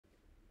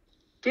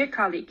Dear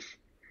colleagues,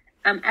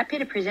 I'm happy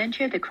to present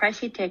you the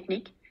crisis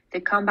technique, the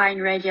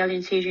combined radial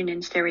incision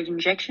and steroid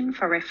injection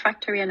for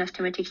refractory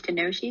anastomotic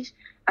stenosis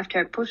after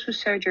a Pardessus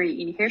surgery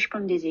in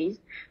Hirschsprung disease,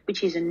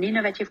 which is an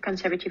innovative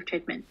conservative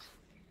treatment.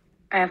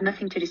 I have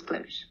nothing to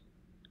disclose.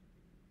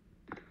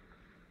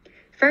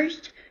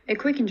 First, a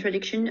quick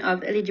introduction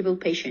of eligible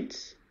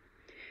patients.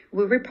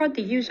 We report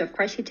the use of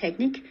crisis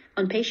technique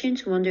on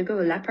patients who undergo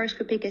a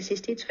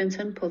laparoscopic-assisted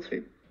Svensson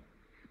pull-through.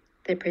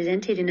 They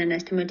presented in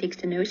anastomotic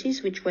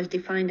stenosis, which was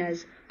defined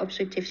as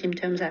obstructive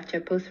symptoms after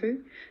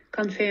pull-through,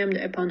 confirmed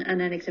upon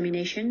anal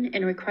examination,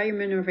 and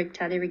requirement of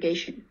rectal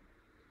irrigation.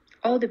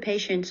 All the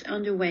patients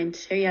underwent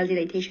serial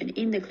dilatation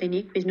in the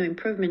clinic with no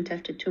improvement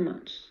after 2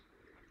 months.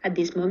 At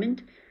this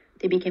moment,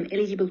 they became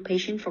eligible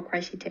patients for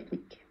crisis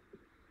technique.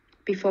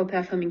 Before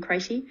performing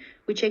crisis,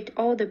 we checked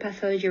all the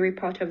pathology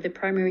report of the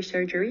primary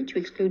surgery to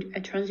exclude a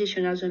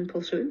transitional zone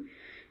pull-through,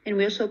 and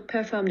we also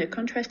performed a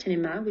contrast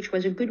enema, which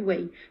was a good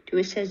way to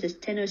assess the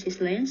stenosis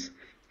length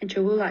and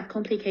to rule out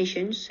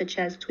complications such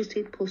as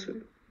twisted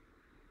pull-through.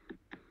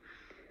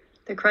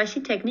 The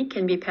crisis technique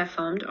can be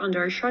performed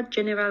under a short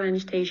general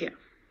anesthesia.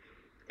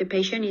 The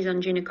patient is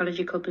on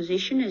gynecological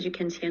position, as you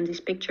can see on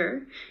this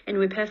picture, and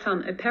we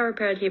perform a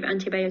perioperative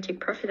antibiotic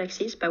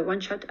prophylaxis by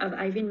 1 shot of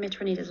IV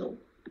metronidazole.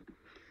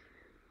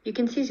 You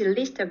can see the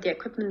list of the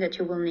equipment that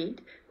you will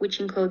need,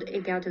 which include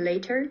a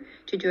gardulator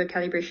to do a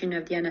calibration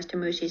of the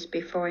anastomosis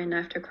before and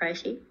after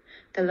crisis,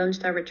 the Lone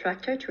Star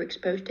retractor to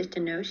expose the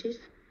stenosis.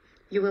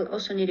 You will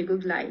also need a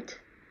good light.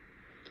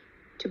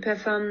 To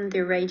perform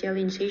the radial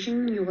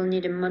incision, you will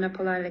need a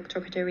monopolar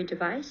electrocautery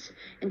device,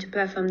 and to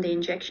perform the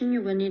injection,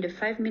 you will need a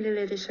 5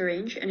 ml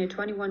syringe and a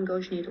 21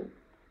 gauge needle.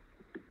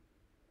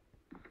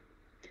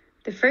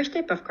 The first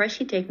step of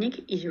crisis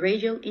technique is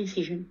radial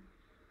incision.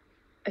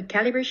 A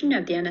calibration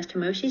of the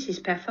anastomosis is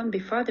performed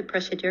before the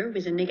procedure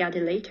with a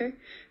gardulator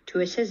to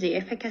assess the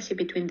efficacy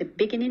between the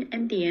beginning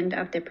and the end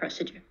of the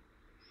procedure.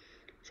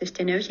 The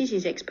stenosis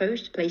is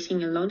exposed,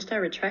 placing a Lone Star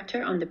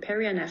retractor on the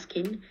perianal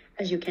skin,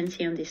 as you can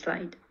see on this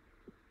slide.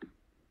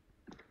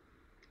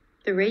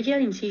 The radial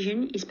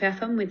incision is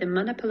performed with a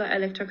monopolar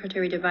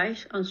electrocautery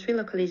device on 3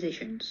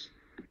 localizations: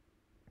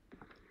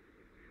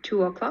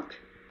 2 o'clock,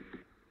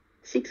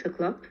 6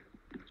 o'clock,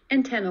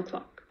 and 10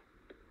 o'clock.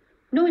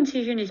 No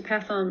incision is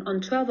performed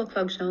on 12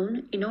 o'clock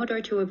zone in order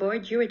to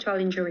avoid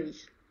urethral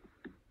injuries.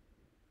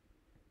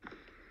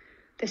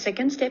 The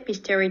second step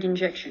is steroid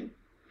injection.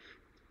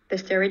 The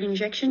steroid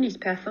injection is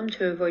performed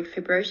to avoid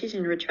fibrosis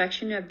and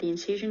retraction of the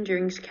incision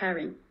during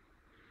scarring.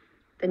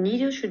 The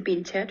needle should be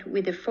inserted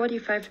with a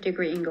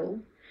 45-degree angle,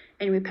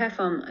 and we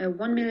perform a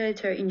 1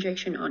 ml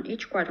injection on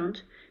each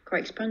quadrant,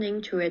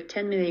 corresponding to a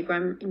 10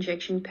 mg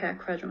injection per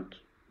quadrant.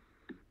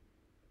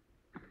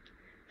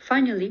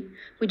 Finally,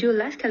 we do a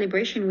last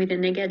calibration with a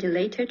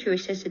gardulator to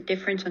assess the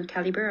difference on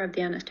caliber of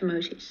the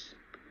anastomosis.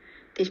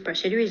 This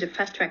procedure is a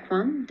fast-track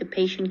one. The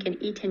patient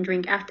can eat and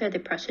drink after the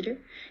procedure,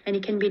 and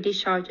it can be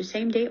discharged the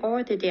same day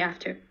or the day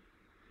after.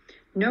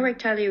 No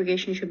rectal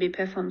irrigation should be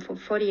performed for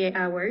 48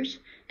 hours,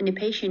 and the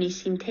patient is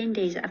seen 10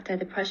 days after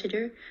the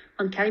procedure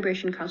on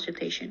calibration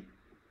consultation.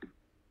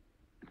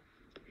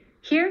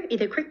 Here is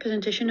a quick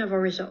presentation of our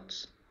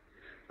results.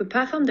 We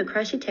performed the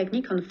crisis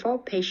technique on 4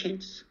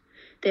 patients.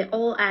 They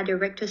all had a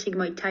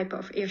rectosigmoid type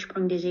of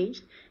Hirschsprung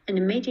disease, and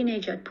the median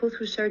age at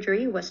pull-through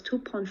surgery was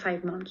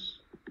 2.5 months.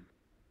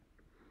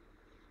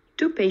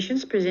 2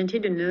 patients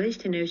presented an early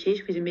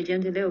stenosis with a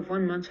median delay of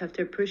 1 month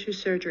after pull-through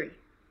surgery.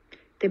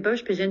 They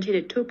both presented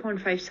a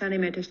 2.5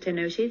 cm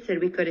stenosis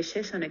that we could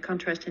assess on a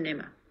contrast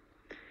enema.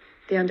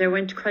 They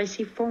underwent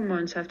crisis 4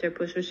 months after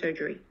pull-through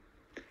surgery.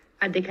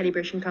 At the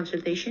calibration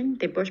consultation,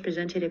 they both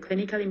presented a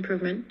clinical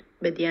improvement,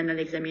 but the anal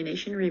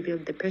examination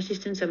revealed the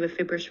persistence of a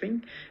fibrous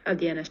ring of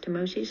the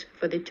anastomosis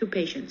for the 2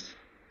 patients.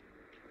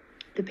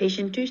 The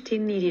patient 2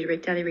 still needed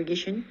rectal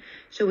irrigation,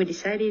 so we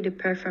decided to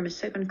perform a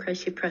second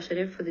crisis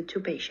procedure for the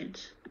 2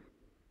 patients.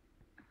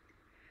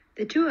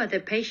 The 2 other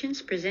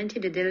patients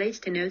presented a delayed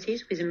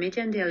stenosis with a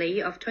median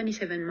delay of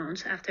 27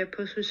 months after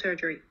pull-through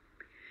surgery.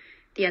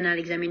 The anal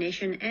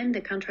examination and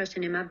the contrast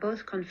enema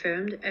both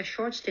confirmed a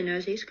short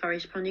stenosis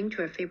corresponding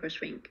to a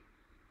fibrous ring.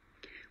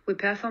 We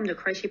performed the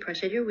crisis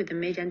procedure with a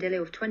median delay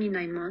of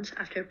 29 months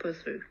after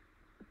pull-through.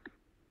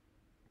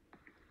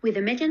 With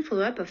a median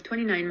follow-up of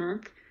 29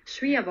 months,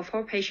 3 of our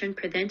 4 patients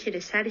presented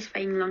a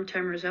satisfying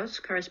long-term results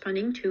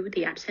corresponding to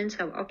the absence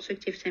of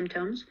obstructive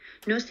symptoms,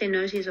 no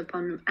stenosis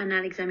upon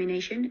anal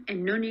examination,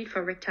 and no need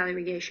for rectal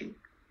irrigation.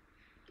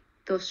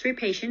 Those 3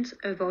 patients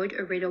avoid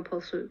a radial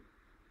pull-through.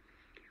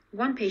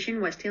 1 patient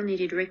was still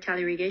needed rectal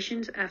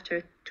irrigations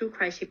after 2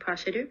 crisis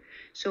procedures,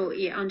 so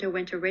he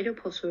underwent a radial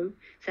pull-through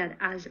that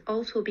has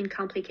also been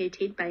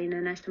complicated by an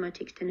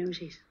anastomotic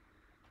stenosis.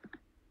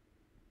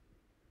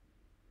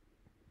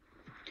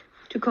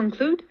 To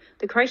conclude,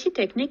 the crisis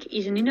technique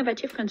is an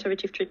innovative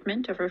conservative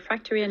treatment of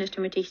refractory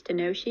anastomotic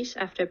stenosis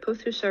after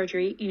pull-through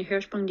surgery in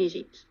Hirschsprung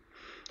disease.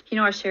 In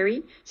our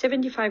series,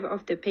 75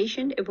 of the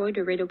patients avoid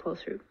a radial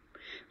pull-through.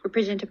 We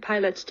present a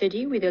pilot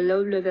study with a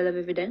low level of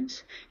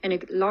evidence, and a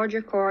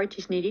larger cohort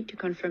is needed to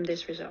confirm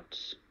these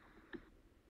results.